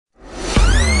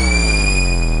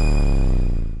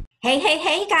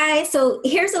Hey, guys. So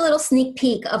here's a little sneak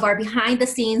peek of our behind the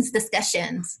scenes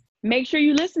discussions. Make sure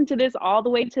you listen to this all the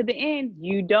way to the end.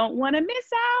 You don't want to miss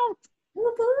out.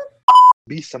 Whoop, whoop.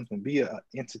 Be something, be an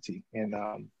entity. And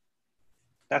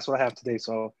that's what I have today.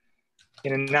 So,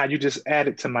 and then now you just add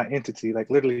it to my entity.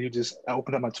 Like literally, I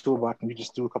open up my toolbox and you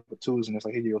just do a couple of tools and it's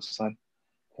like, here you go, son.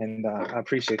 And I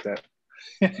appreciate that.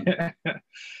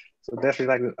 So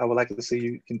definitely I would like to see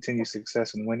you continue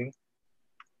success and winning.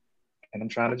 And I'm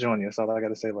trying to join you. That's all I got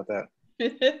to say about that.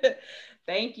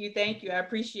 Thank you. I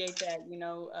appreciate that.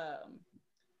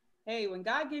 Hey, when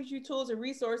God gives you tools and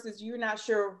resources, you're not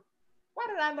sure, why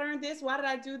did I learn this? Why did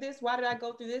I do this? Why did I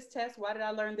go through this test? Why did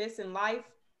I learn this in life?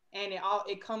 And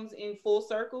it comes in full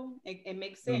circle. It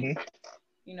makes sense.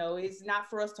 Mm-hmm. It's not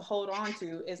for us to hold on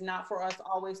to. It's not for us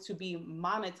always to be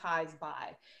monetized by.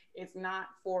 It's not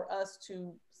for us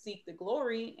to seek the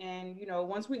glory. And,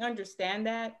 once we understand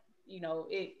that,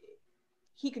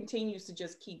 he continues to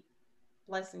just keep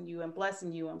blessing you and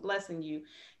blessing you and blessing you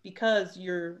because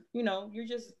you're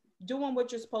just doing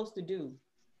what you're supposed to do.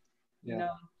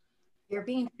 You're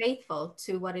being faithful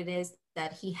to what it is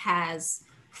that he has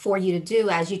for you to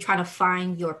do as you try to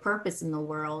find your purpose in the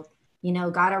world.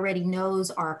 God already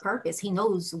knows our purpose. He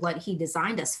knows what he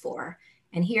designed us for.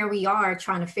 And here we are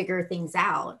trying to figure things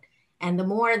out. And the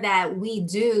more that we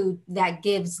do that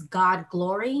gives God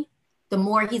glory, the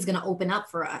more he's going to open up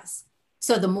for us.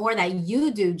 So the more that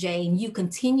you do, Jay, and you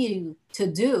continue to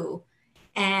do,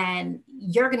 and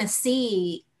you're going to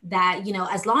see that,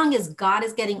 as long as God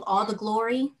is getting all the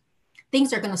glory,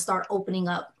 things are going to start opening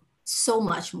up so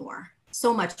much more.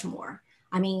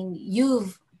 I mean,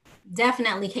 you've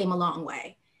definitely came a long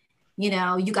way.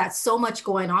 You got so much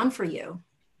going on for you.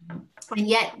 And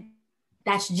yet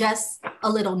that's just a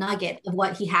little nugget of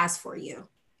what he has for you.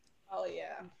 Oh,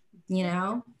 yeah.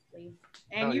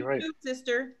 And you right. Too,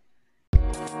 sister.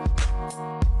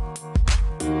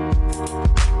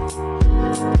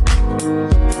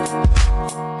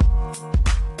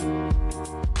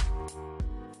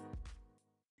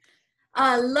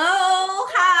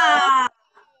 Aloha.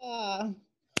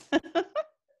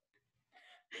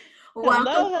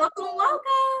 Welcome.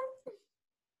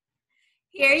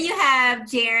 Here you have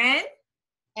Jaren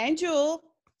and Jewel,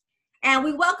 and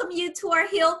we welcome you to our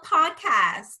Heal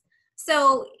podcast.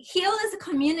 So Heal is a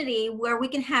community where we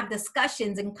can have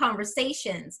discussions and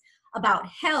conversations about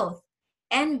health,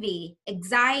 envy,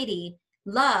 anxiety,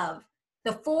 love,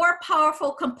 the 4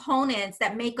 powerful components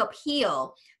that make up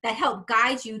Heal that help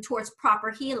guide you towards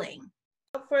proper healing.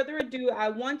 Without further ado, I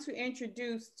want to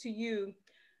introduce to you,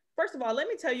 first of all, let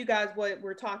me tell you guys what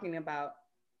we're talking about.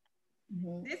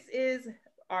 Mm-hmm. This is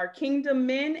our Kingdom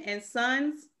Men and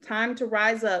Sons Time to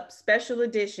Rise Up special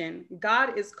edition.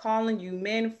 God is calling you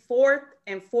men forth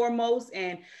and foremost,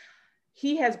 and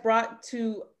he has brought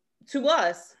to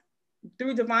us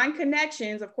through divine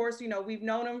connections. Of course, we've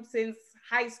known him since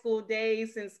high school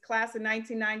days, since class of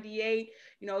 1998.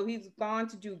 He's gone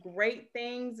to do great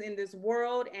things in this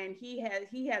world, and he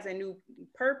has a new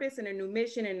purpose and a new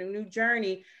mission and a new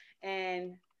journey.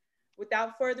 And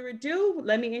without further ado,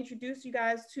 let me introduce you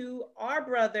guys to our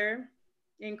brother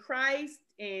in Christ,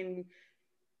 in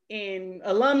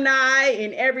alumni,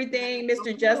 in everything,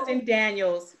 Mr. Justin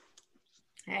Daniels.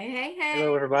 Hey.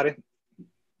 Hello, everybody.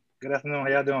 Good afternoon. How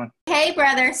y'all doing? Hey,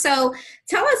 brother. So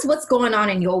tell us what's going on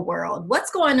in your world.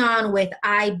 What's going on with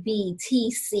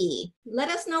IBTC? Let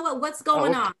us know what's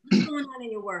going on. What's going on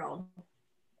in your world?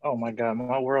 Oh, my God.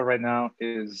 My world right now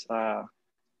is...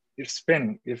 it's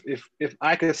spinning. If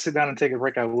I could sit down and take a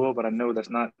break, I will, but I know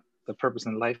that's not the purpose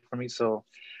in life for me. So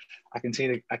I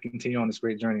continue on this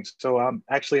great journey. So I'm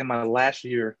actually in my last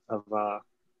year of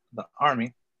the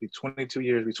Army, be 23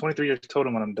 years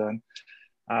total when I'm done.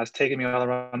 It's taken me all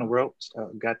around the world.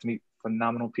 Got to meet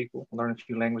phenomenal people, learn a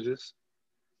few languages.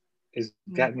 It's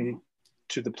got me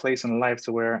to the place in life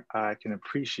to where I can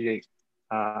appreciate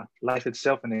life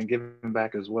itself and then giving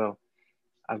back as well.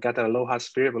 I've got that aloha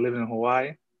spirit, but living in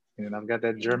Hawaii. And I've got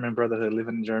that German brotherhood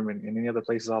living in Germany and any other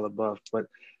places all above. But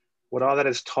what all that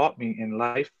has taught me in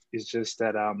life is just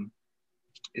that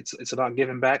it's about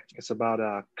giving back. It's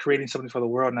about creating something for the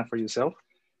world, not for yourself.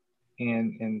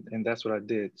 And that's what I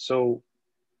did. So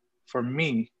for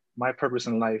me, my purpose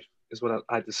in life is what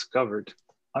I discovered.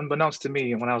 Unbeknownst to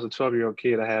me, when I was a 12-year-old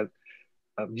kid, I had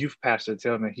a youth pastor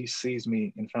tell me he sees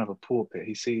me in front of a pulpit.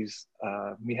 He sees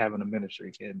me having a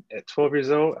ministry. And at 12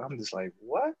 years old, I'm just like,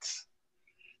 what?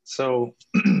 So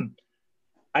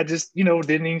I just,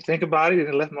 didn't even think about it.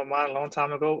 It left my mind a long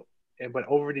time ago. But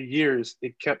over the years,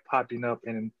 it kept popping up.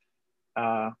 And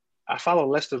I I follow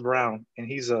Lester Brown, and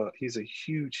he's a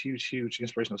huge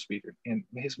inspirational speaker, and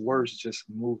his words just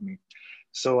move me.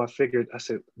 So I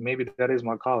said, maybe that is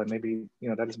my calling. Maybe,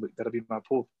 that'll be my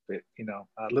pulpit.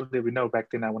 Little did we know back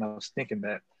then, when I was thinking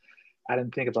that, I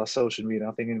didn't think about social media. I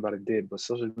don't think anybody did, but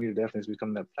social media definitely has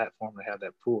become that platform to have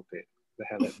that pulpit, to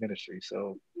have that ministry.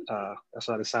 So that's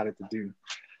what I decided to do.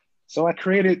 So I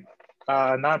created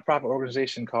a nonprofit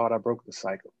organization called I Broke the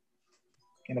Cycle.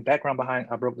 And the background behind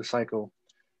I Broke the Cycle,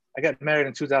 I got married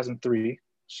in 2003.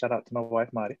 Shout out to my wife,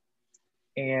 Marty.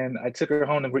 And I took her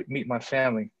home to meet my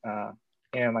family.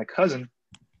 And my cousin,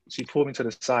 she pulled me to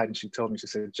the side and she told me, she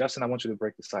said, Justin, I want you to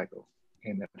break the cycle.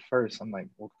 And at first I'm like,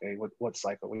 okay, what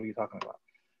cycle? What are you talking about?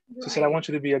 Right. She said, I want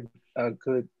you to be a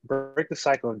good, break the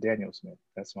cycle of Daniel Smith.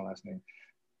 That's my last name.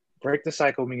 Break the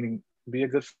cycle, meaning be a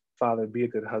good father, be a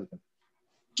good husband.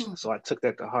 So I took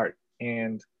that to heart.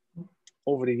 And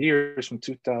over the years from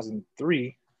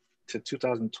 2003 to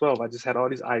 2012, I just had all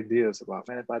these ideas about,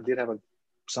 man, if I did have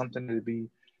something to be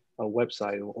a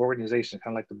website or organization,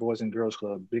 kind of like the Boys and Girls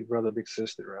Club, Big Brother, Big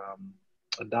Sister,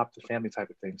 adopt a family type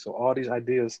of thing. So all these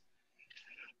ideas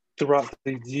throughout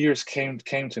the years came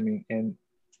to me, and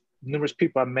numerous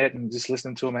people I met and just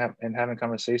listening to them and having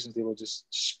conversations, they would just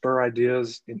spur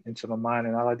ideas into my mind.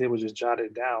 And all I did was just jot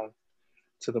it down,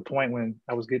 to the point when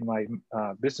I was getting my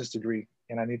business degree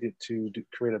and I needed to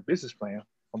create a business plan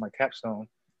for my capstone.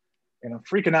 And I'm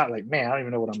freaking out like, man, I don't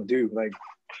even know what I'm gonna do. Like,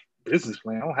 business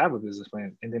plan, I don't have a business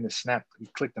plan. And then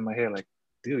it clicked in my head like,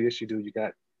 dude, yes you do. You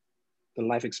got the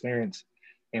life experience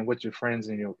and what your friends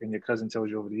and your cousin tells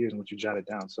you over the years and what you jotted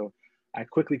down. So I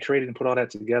quickly created and put all that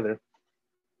together.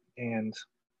 And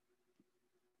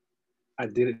I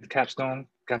did it, capstone,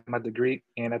 got my degree.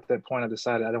 And at that point I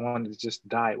decided I don't want to just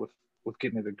die with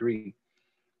getting a degree.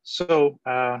 So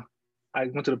I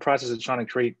went through the process of trying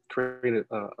to create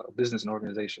a business and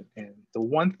organization. And the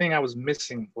one thing I was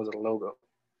missing was a logo.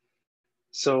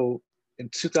 So in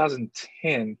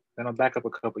 2010, then I'll back up a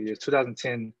couple of years,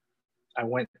 2010, I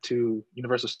went to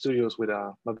Universal Studios with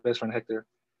my best friend Hector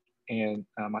and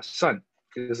my son.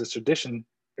 Because it's a tradition,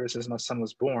 ever since my son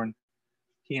was born,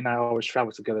 he and I always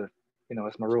travel together.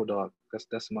 That's my road dog.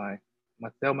 That's my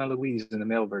Thelma and Louise in the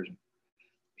male version.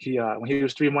 When he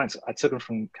was 3 months, I took him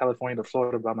from California to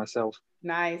Florida by myself.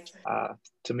 Nice.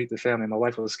 To meet the family. My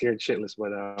wife was scared shitless,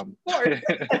 but of course.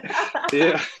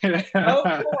 yeah.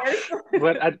 Of course.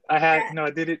 But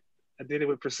I did it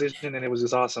with precision, and it was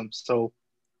just awesome. So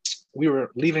we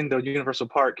were leaving the Universal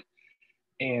Park,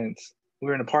 and we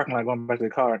were in the parking lot going back to the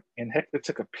car, and Hector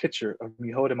took a picture of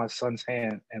me holding my son's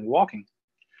hand and walking.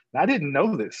 Now, I didn't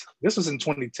know this. This was in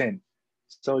 2010.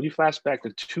 So you flash back to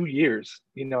 2 years,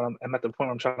 I'm at the point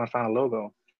where I'm trying to find a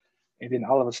logo. And then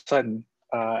all of a sudden,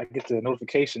 I get the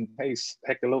notification, hey,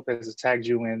 Hector Lopez has tagged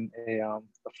you in a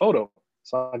photo.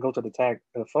 So I go to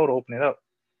the photo, open it up,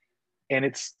 and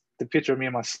it's the picture of me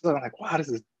and my son. I'm like, wow, this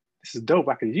is dope.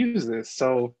 I could use this.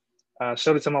 So I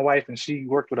showed it to my wife, and she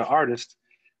worked with an artist.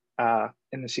 And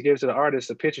then she gave it to the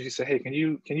artist a picture. She said, hey, can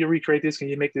you recreate this? Can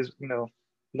you make this,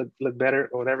 look better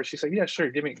or whatever? She said, yeah, sure.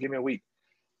 Give me a week.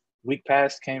 Week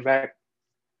passed, came back,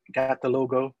 got the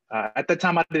logo. At that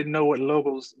time, I didn't know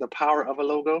the power of a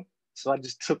logo. So I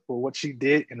just took what she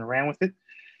did and ran with it.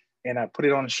 And I put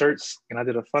it on shirts, and I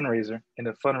did a fundraiser. And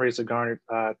the fundraiser garnered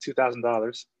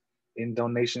 $2,000 in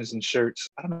donations and shirts.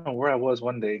 I don't know where I was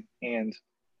one day. And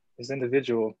this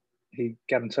individual, he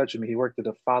got in touch with me. He worked at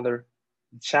a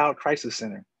child crisis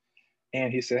center.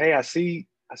 And he said, hey, I see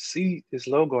this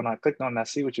logo, and I clicked on it. I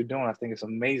see what you're doing. I think it's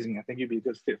amazing. I think you'd be a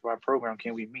good fit for our program.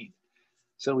 Can we meet?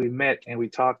 So we met and we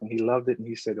talked, and he loved it. And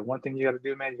he said, the one thing you got to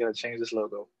do, man, you got to change this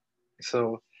logo.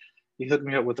 So he hooked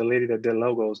me up with a lady that did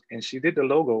logos, and she did the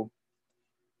logo,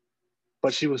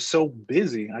 but she was so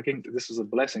busy. I think this was a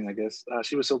blessing, I guess.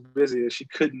 She was so busy that she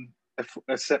couldn't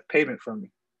accept payment from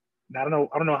me. Now,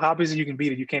 I don't know how busy you can be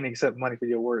that you can't accept money for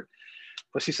your work.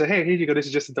 But she said, hey, here you go. This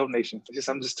is just a donation.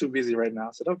 I'm just too busy right now.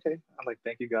 I said, okay. I'm like,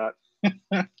 thank you, God.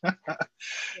 Yep,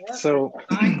 so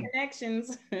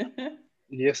connections.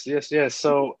 Yes.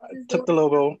 So I took the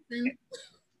logo,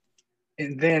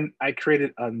 and then I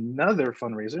created another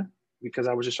fundraiser because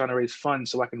I was just trying to raise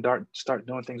funds so I can start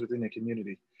doing things within the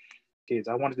community. Kids,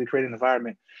 I wanted to create an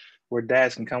environment where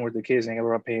dads can come with their kids and ain't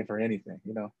ever paying for anything.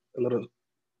 A little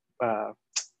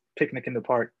picnic in the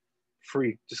park.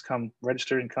 Free, just come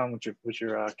register and come with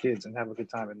your kids and have a good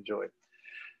time and enjoy it.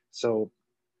 So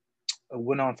I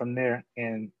went on from there,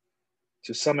 and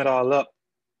to sum it all up,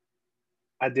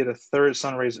 I did a third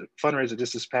fundraiser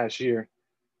just this past year,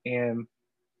 and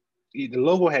the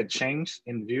logo had changed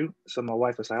in view. So my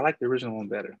wife was like, I like the original one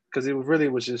better, because it really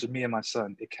was just me and my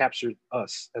son. It captured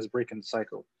us as breaking the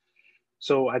cycle.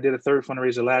 So I did a third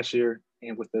fundraiser last year,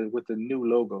 and with the new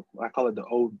logo, I call it the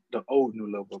old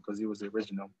new logo because it was the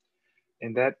original.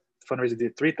 And that fundraiser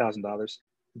did $3,000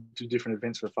 to different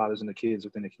events for fathers and the kids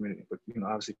within the community. But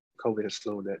obviously COVID has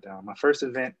slowed that down. My first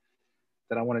event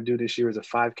that I want to do this year is a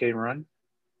 5K run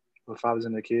for fathers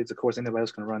and their kids. Of course, anybody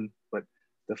else can run, but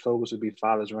the focus would be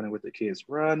fathers running with the kids.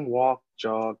 Run, walk,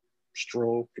 jog,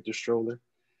 stroll, get your stroller.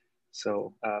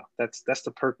 So that's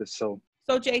the purpose. So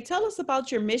Jay, tell us about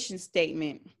your mission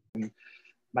statement.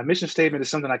 My mission statement is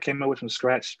something I came up with from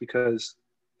scratch because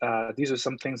these are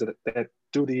some things that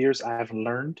through the years I have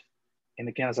learned. And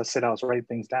again, as I said, I was writing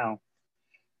things down.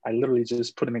 I literally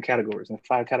just put them in categories. And the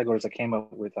 5 categories I came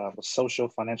up with was social,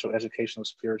 financial, educational,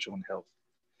 spiritual, and health.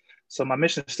 So my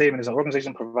mission statement is an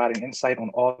organization providing insight on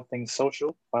all things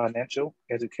social, financial,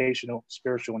 educational,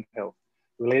 spiritual, and health.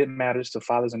 Related matters to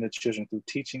fathers and their children through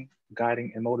teaching,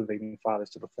 guiding, and motivating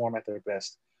fathers to perform at their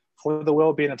best for the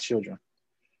well-being of children.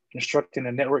 Constructing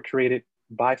a network created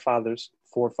by fathers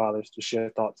for fathers to share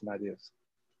thoughts and ideas.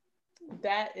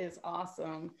 That is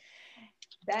awesome.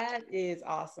 That is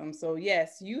awesome. So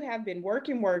yes, you have been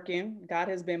working. God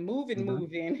has been moving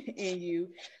in you.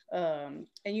 And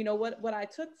you know what I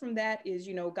took from that is,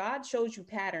 God shows you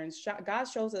patterns. God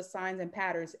shows us signs and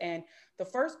patterns. And the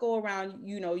first go around,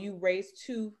 you raised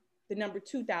the number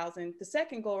 2,000. The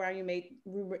second go around,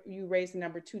 you raised the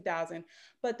number 2,000.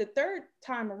 But the third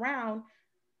time around,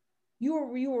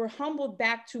 you were humbled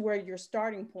back to where your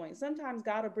starting point. Sometimes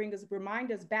God will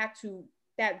remind us back to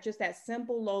that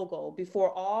simple logo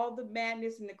before all the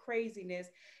madness and the craziness,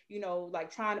 like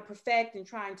trying to perfect and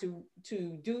trying to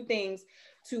do things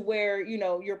to where,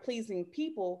 you're pleasing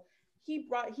people. He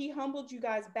humbled you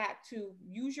guys back to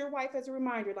use your wife as a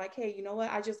reminder, like, hey, you know what?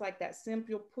 I just like that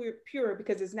simple, pure,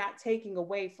 because it's not taking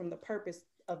away from the purpose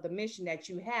of the mission that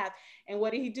you have. And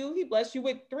what did he do? He blessed you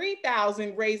with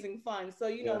 3,000 raising funds.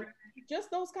 So,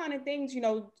 just those kind of things,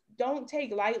 don't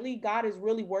take lightly. God is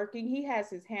really working. He has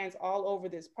his hands all over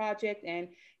this project. And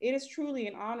it is truly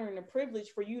an honor and a privilege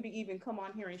for you to even come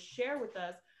on here and share with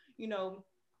us.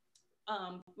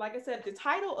 Like I said, the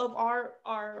title of our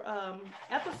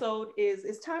episode is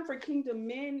 "It's Time for Kingdom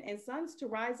Men and Sons to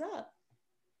Rise Up."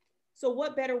 So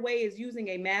what better way is using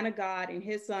a man of God and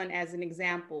his son as an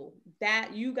example?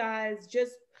 That you guys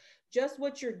just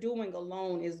what you're doing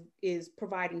alone is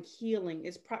providing healing,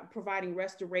 is providing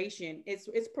restoration,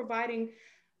 it's providing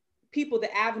people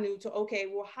the avenue to, okay,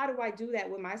 well, how do I do that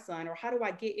with my son, or how do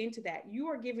I get into that? You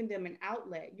are giving them an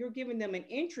outlet. You're giving them an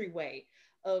entryway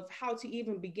of how to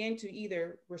even begin to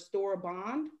either restore a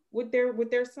bond with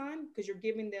their son, because you're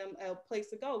giving them a place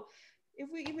to go.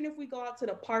 Even if we go out to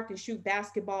the park and shoot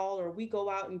basketball, or we go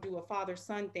out and do a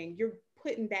father-son thing, you're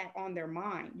putting that on their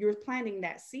mind. You're planting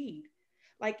that seed.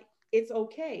 Like, it's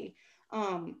okay.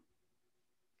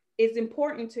 It's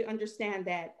important to understand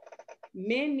that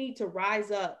men need to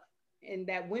rise up and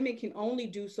that women can only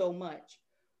do so much.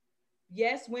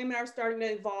 Yes, women are starting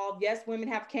to evolve. Yes, women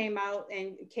have came out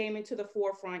and came into the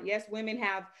forefront. Yes, women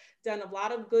have done a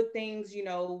lot of good things, in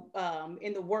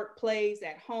the workplace,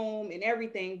 at home, and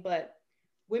everything, but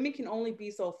women can only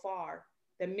be so far.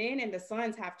 The men and the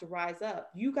sons have to rise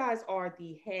up. You guys are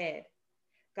the head.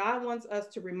 God wants us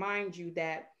to remind you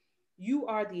that you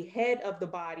are the head of the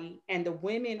body and the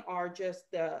women are just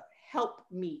the help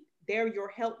meet. They're your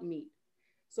help meet.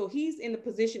 So he's in the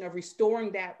position of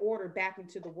restoring that order back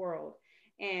into the world.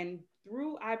 And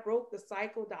through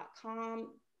IBrokeTheCycle.com,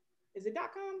 is it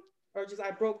 .com or just I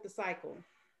Broke the Cycle?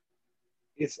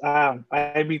 It's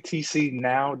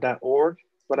ibtcnow.org,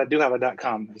 but I do have a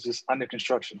 .com. It's just under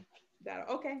construction.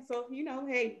 Okay, so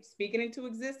hey, speaking into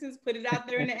existence, put it out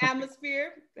there in the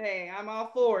atmosphere. Hey, I'm all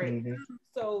for it.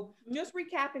 So just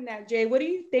recapping that, Jay, what do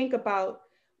you think about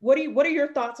what are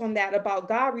your thoughts on that, about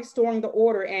God restoring the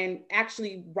order and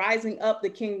actually rising up the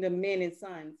kingdom men and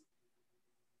sons?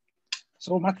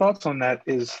 So my thoughts on that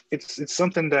is it's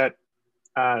something that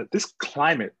this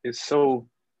climate is so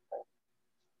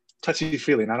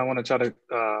touchy-feely. I don't want to try to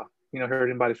hurt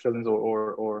anybody's feelings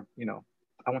or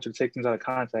I want you to take things out of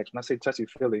context. When I say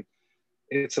touchy-feely,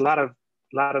 it's a lot of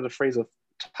the phrase of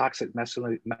toxic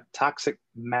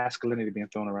masculinity being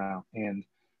thrown around. And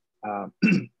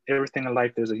everything in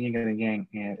life, there's a yin and a yang.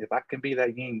 And if I can be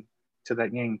that yin to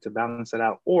balance it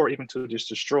out, or even to just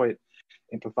destroy it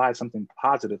and provide something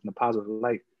positive in a positive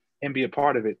light and be a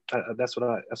part of it, that's what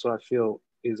I feel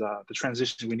is the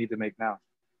transition we need to make now.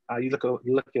 You look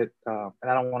at, and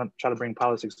I don't want to try to bring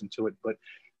politics into it, but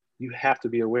you have to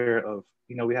be aware of,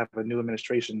 we have a new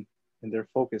administration and their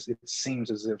focus, it seems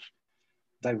as if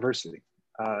diversity,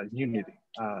 unity.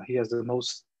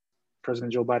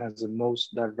 President Joe Biden has the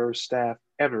most diverse staff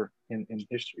ever in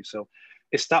history. So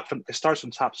it starts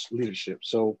from top leadership.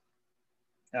 So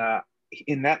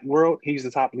in that world, he's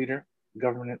the top leader,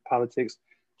 government, politics,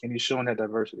 and he's showing that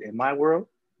diversity. In my world,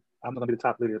 I'm going to be the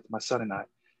top leader, my son and I,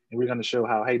 and we're going to show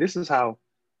how, hey, this is how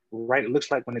right it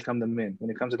looks like when it comes to men.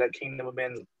 When it comes to that kingdom of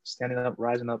men standing up,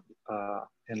 rising up,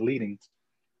 and leading.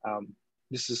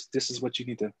 This is what you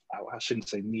need to. I shouldn't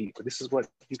say need, but this is what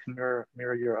you can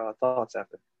mirror your thoughts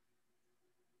after.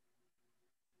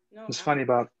 No, it's funny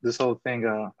about this whole thing.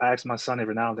 I ask my son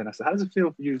every now and then. I said, "How does it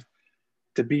feel for you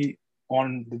to be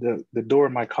on the door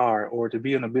of my car, or to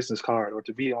be on a business card, or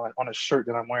to be on a shirt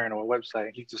that I'm wearing, or a website?"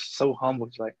 And he's just so humble.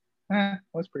 He's like, well,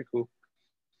 that's pretty cool.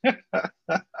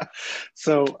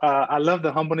 So I love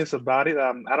the humbleness about it.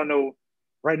 I don't know.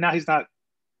 Right now, he's not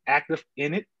active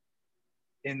in it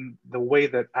in the way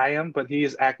that I am, but he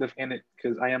is active in it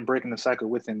because I am breaking the cycle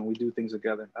with him and we do things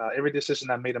together. Every decision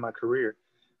I made in my career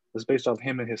was based off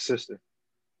him and his sister,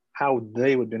 how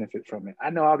they would benefit from it. I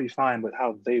know I'll be fine, but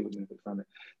how they would benefit from it.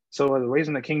 So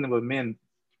raising the kingdom of men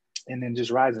and then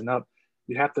just rising up,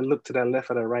 you have to look to that left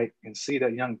or the right and see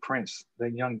that young prince,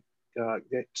 that young,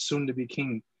 that soon to be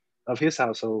king of his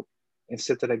household, and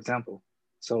set that example.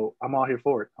 So I'm all here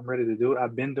for it. I'm ready to do it.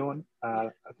 I've been doing it.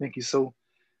 I think he's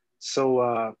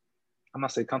so I'm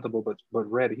not saying comfortable, but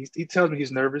ready. He tells me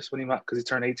he's nervous because he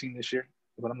turned 18 this year,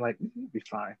 but I'm like, he'll be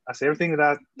fine. I say everything that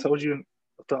I told you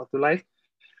throughout the life,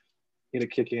 it'll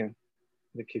kick in.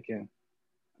 It'll kick in.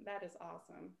 That is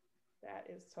awesome. That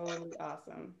is totally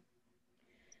awesome.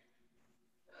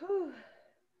 Whew.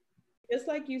 Just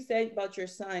like you said about your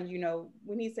son, you know,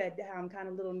 when he said, I'm kind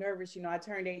of a little nervous, you know, I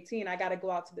turned 18, I got to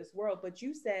go out to this world. But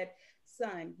you said,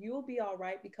 son, you will be all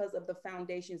right because of the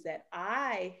foundations that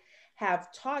I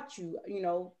have taught you. You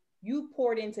know, you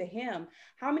poured into him.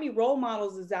 How many role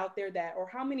models is out there or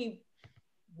how many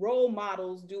role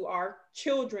models do our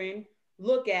children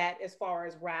look at as far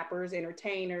as rappers,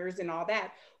 entertainers, and all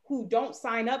that, who don't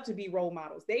sign up to be role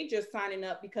models? They just signing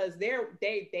up because they're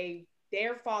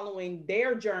following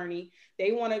their journey.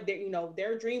 They want to, you know,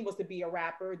 their dream was to be a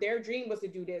rapper. Their dream was to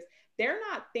do this. They're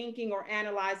not thinking or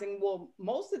analyzing. Well,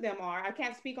 most of them are. I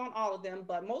can't speak on all of them,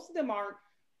 but most of them aren't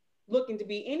looking to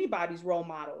be anybody's role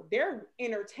model. They're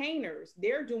entertainers.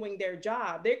 They're doing their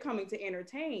job. They're coming to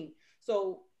entertain.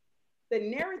 So the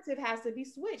narrative has to be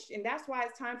switched. And that's why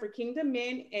it's time for kingdom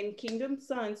men and kingdom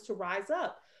sons to rise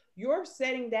up. You're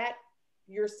setting that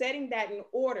in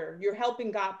order. You're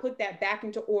helping God put that back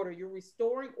into order. You're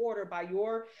restoring order by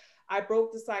I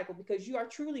broke the cycle, because you are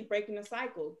truly breaking the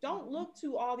cycle. Don't look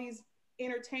to all these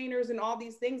entertainers and all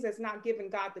these things that's not giving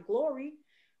God the glory.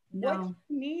 No. What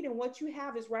you need and what you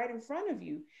have is right in front of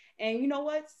you. And you know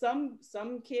what? Some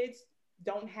kids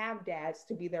don't have dads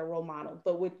to be their role model,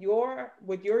 but with your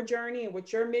journey and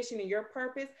with your mission and your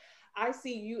purpose, I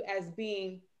see you as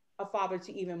being a father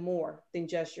to even more than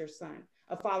just your son.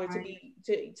 A father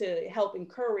to help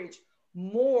encourage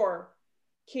more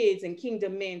kids and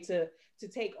kingdom men to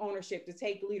take ownership, to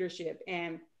take leadership.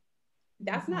 And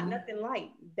that's not nothing light.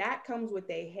 That comes with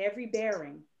a heavy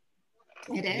bearing.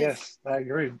 It is. Yes, I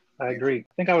agree. I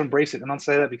think I would embrace it. And I'll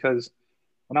say that because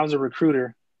when I was a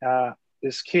recruiter,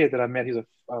 this kid that I met, he's a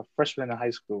freshman in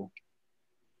high school.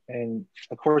 And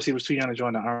of course he was too young to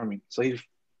join the Army. So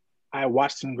I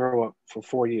watched him grow up for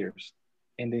 4 years,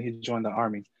 and then he joined the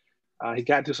Army. He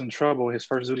got into some trouble at his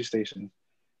first duty station,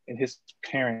 and his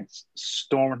parents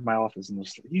stormed my office and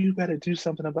was like, "You better do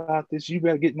something about this. You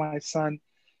better get my son,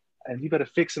 and you better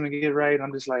fix him and get it right." And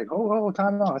I'm just like, oh,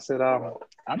 time out. I said,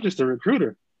 I'm just a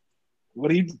recruiter.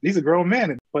 He's a grown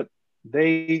man. But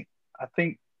I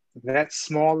think that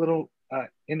small little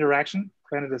interaction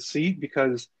planted a seed,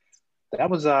 because that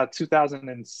was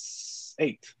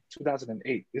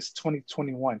 2008. It's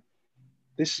 2021.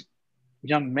 This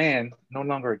young man, no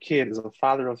longer a kid, is a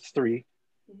father of 3,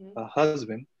 a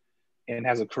husband, and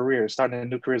has a career, starting a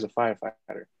new career as a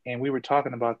firefighter. And we were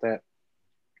talking about that,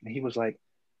 and he was like,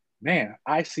 "Man,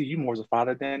 I see you more as a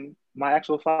father than my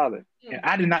actual father." And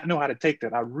I did not know how to take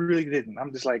that. I really didn't.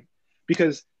 I'm just like,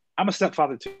 because I'm a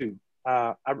stepfather too.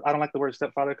 I don't like the word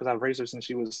stepfather because I've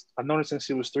known her since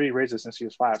she was 3, raised her since she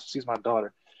was 5. So she's my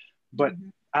daughter. But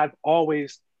I've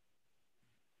always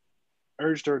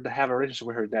urged her to have a relationship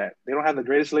with her dad. They don't have the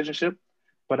greatest relationship,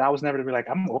 but I was never to be like,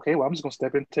 I'm just going to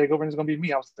step in and take over and it's going to be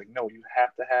me. I was like, no, you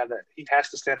have to have that. He has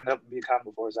to stand up and be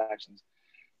accountable for his actions.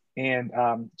 And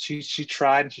she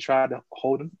tried to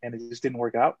hold him, and it just didn't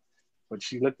work out. But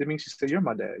she looked at me and she said, "You're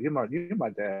my dad. You're my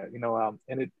dad." You know,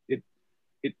 and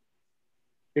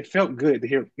it felt good to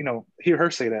hear her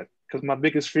say that, because my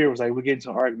biggest fear was like, we get into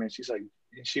an argument. She's like,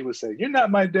 and she would say, "You're not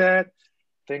my dad."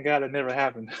 Thank God it never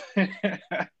happened.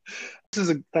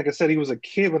 like I said, he was a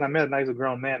kid when I met him. Now he's a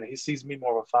grown man, and he sees me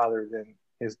more of a father than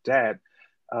his dad.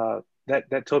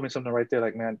 That told me something right there.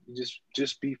 Like, man, you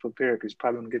just be prepared, because you're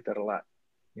probably gonna get that a lot.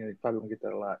 You probably gonna get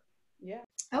that a lot. Yeah.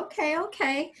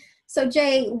 Okay. So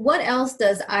Jay, what else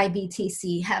does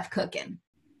IBTC have cooking?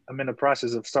 I'm in the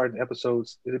process of starting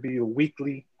episodes. It'll be a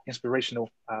weekly inspirational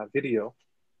video,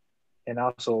 and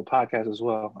also a podcast as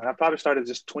well. And I probably started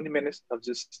just 20 minutes of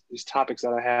just these topics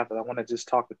that I have that I want to just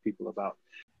talk to people about.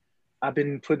 I've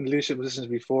been put in leadership positions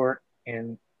before,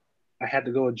 and I had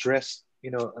to go address,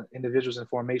 individuals in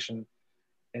formation,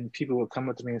 and people would come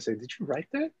up to me and say, "Did you write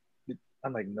that?"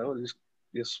 I'm like, "No,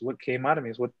 just what came out of me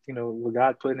is what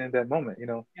God put in that moment."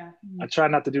 Yeah. I try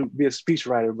not to be a speech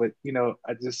writer, but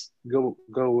I just go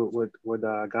with what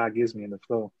God gives me in the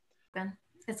flow.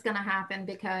 It's gonna happen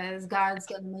because God's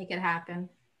gonna make it happen.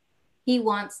 He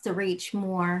wants to reach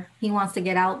more. He wants to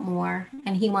get out more,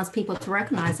 and he wants people to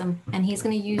recognize him, and he's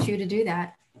going to use you to do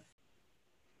that.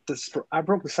 I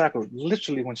broke the cycle.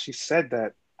 Literally, when she said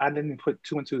that, I didn't put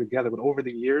two and two together, but over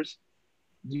the years,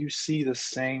 you see the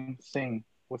same thing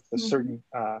with a certain,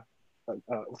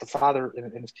 with the father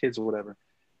and his kids or whatever.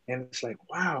 And it's like,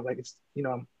 wow, like it's,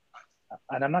 and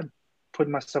I'm not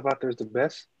putting myself out there as the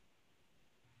best,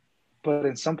 but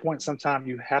at some point, sometime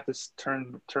you have to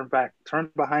turn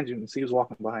behind you and see who's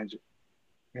walking behind you.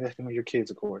 And that's your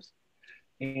kids, of course.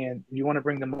 And you want to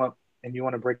bring them up, and you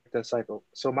want to break that cycle.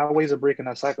 So my ways of breaking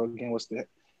that cycle, again, was the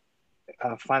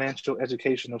financial,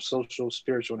 educational, social,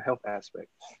 spiritual, and health aspect.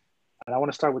 And I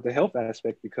want to start with the health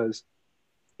aspect because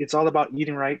it's all about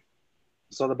eating right.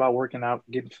 It's all about working out,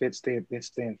 getting fit, staying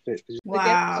fit.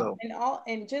 Wow.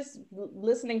 And just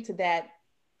listening to that,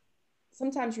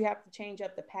 sometimes you have to change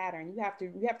up the pattern. You have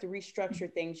to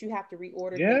restructure things. You have to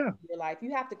reorder things in your life.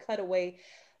 You have to cut away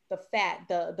the fat,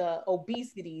 the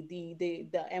obesity,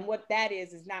 the and what that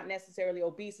is not necessarily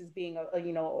obese as being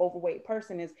a overweight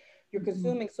person. Is you're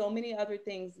consuming so many other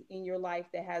things in your life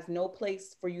that has no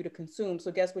place for you to consume.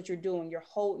 So guess what you're doing? You're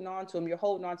holding on to them.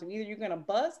 Either you're going to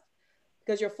bust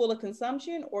because you're full of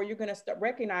consumption, or you're going to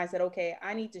recognize that, okay,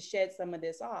 I need to shed some of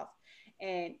this off.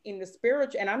 And in the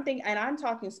spiritual, and I'm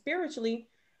talking spiritually,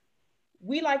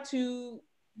 we like to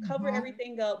cover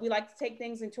everything up. We like to take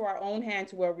things into our own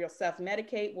hands to where we'll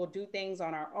self-medicate. We'll do things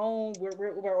on our own.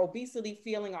 We're obesely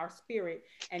feeling our spirit,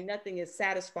 and nothing is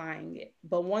satisfying it.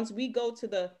 But once we go to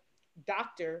the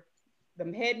doctor,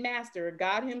 the headmaster,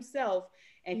 God himself,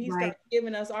 and he starts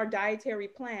giving us our dietary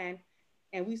plan,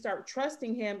 and we start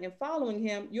trusting him and following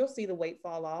him, you'll see the weight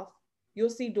fall off. You'll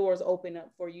see doors open up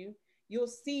for you. You'll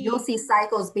see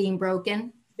cycles being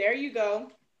broken. There you go.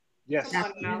 Yes.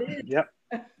 Yep.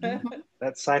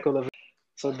 That cycle of,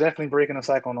 so definitely breaking a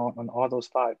cycle on all those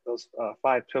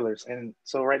five pillars. And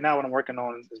so right now what I'm working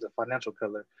on is the financial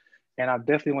pillar. And I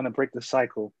definitely want to break the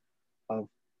cycle of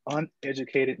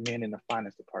uneducated men in the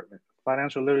finance department.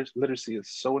 Financial literacy is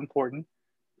so important.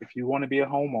 If you want to be a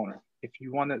homeowner, if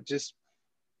you want to just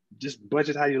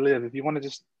budget how you live, if you want to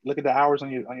just look at the hours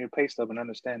on your pay stub and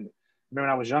understand it. Remember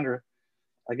when I was younger,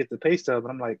 I get the pay stub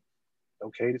and I'm like,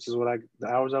 okay, this is the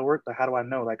hours I worked. How do I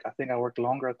know? Like, I think I worked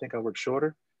longer. I think I worked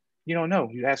shorter. You don't know.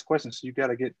 You ask questions. So you got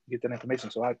to get that information.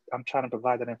 So I'm trying to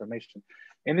provide that information.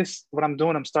 And what I'm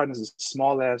doing, I'm starting as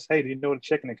small as, hey, do you know what a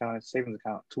checking account is, savings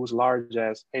account, to as large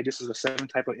as, hey, this is the 7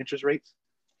 type of interest rates.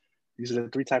 These are the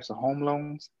 3 types of home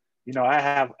loans. I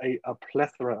have a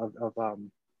plethora of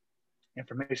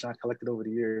information I collected over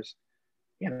the years,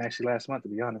 and actually last month, to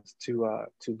be honest, to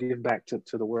give back to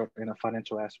the world in a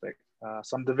financial aspect.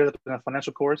 So I'm developing a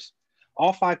financial course.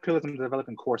 All 5 pillars I'm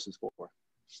developing courses for.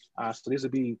 So these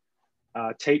would be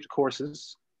taped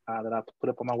courses that I put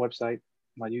up on my website,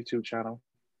 my YouTube channel.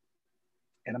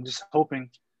 And I'm just hoping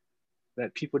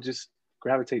that people just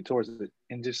gravitate towards it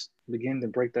and just begin to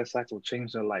break that cycle,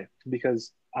 change their life.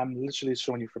 Because I'm literally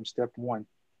showing you from step 1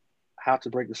 how to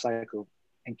break the cycle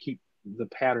and keep the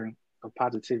pattern of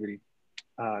positivity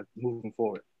moving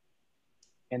forward.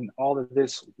 And all of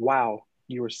this while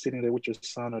you are sitting there with your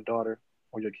son or daughter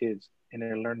or your kids, and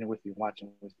they're learning with you, watching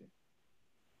with you.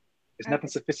 It's nothing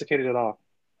sophisticated at all.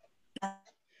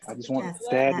 I just want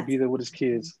dad to be there with his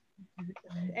kids.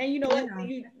 And you know what?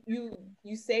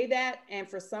 You say that, and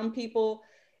for some people,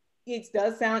 it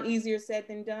does sound easier said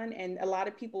than done. And a lot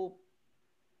of people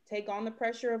take on the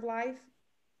pressure of life.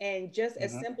 And just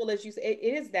as simple as you say, it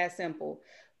is that simple.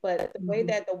 But the way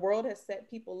that the world has set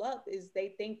people up is they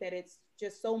think that it's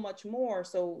just so much more.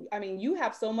 So, I mean, you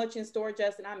have so much in store,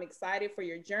 Justin. I'm excited for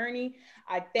your journey.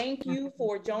 I thank you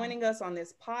for joining us on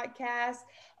this podcast.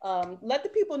 Let the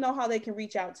people know how they can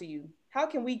reach out to you. How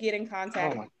can we get in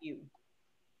contact with you?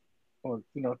 Well,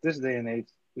 this day and age,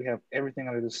 We have everything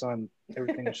under the sun.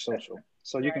 Everything is social.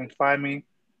 So you Right. can find me.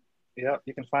 Yeah,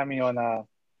 you can find me on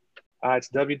it's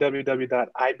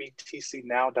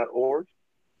www.ibtcnow.org.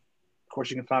 Of course,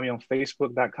 you can find me on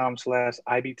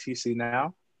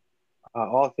facebook.com/ibtcnow.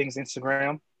 All things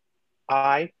Instagram,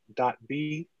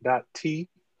 I.B.T.C,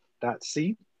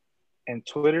 and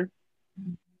Twitter,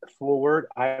 full word,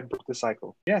 I Broke the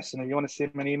Cycle. Yes, and if you want to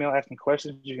send me an email asking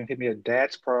questions, you can hit me at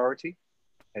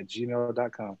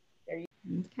dadspriority@gmail.com. Okay.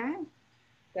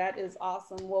 That is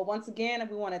awesome. Well, once again,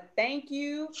 we want to thank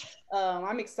you.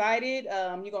 I'm excited.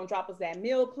 You're going to drop us that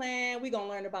meal plan. We're going to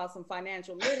learn about some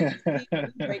financial literacy.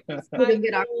 Breaking We can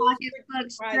get our cycles,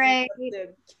 pocketbooks rising straight. up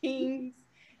the kings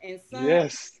and sons.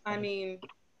 Yes. I mean,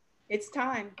 it's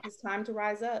time. It's time to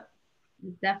rise up.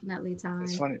 It's definitely time.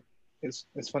 It's funny. It's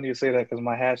funny you say that because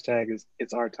my hashtag is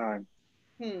 "It's Our Time."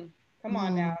 Come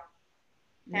on now.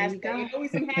 There you go. You know we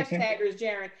some hashtaggers,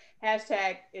 Jaron.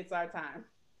 Hashtag It's Our Time.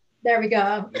 There we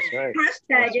go. That's right. Hashtag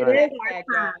That's it right. is our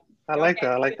time. I like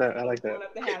that. I like that. I like Pulling that.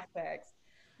 up the hashtags.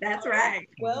 That's right.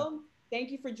 Well,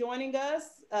 thank you for joining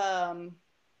us.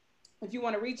 If you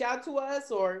want to reach out to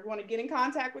us or want to get in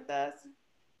contact with us.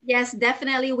 Yes,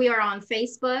 definitely. We are on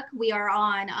Facebook. We are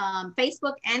on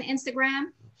Facebook and Instagram,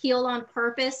 Heal on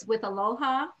Purpose with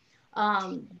Aloha.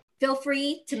 Feel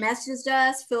free to message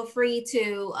us. Feel free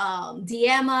to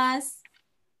DM us.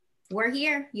 We're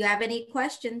here. You have any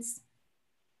questions?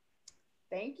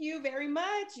 Thank you very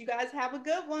much. You guys have a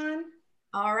good one.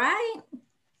 All right.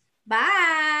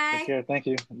 Bye. Take care. Thank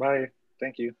you. Bye.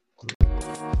 Thank you.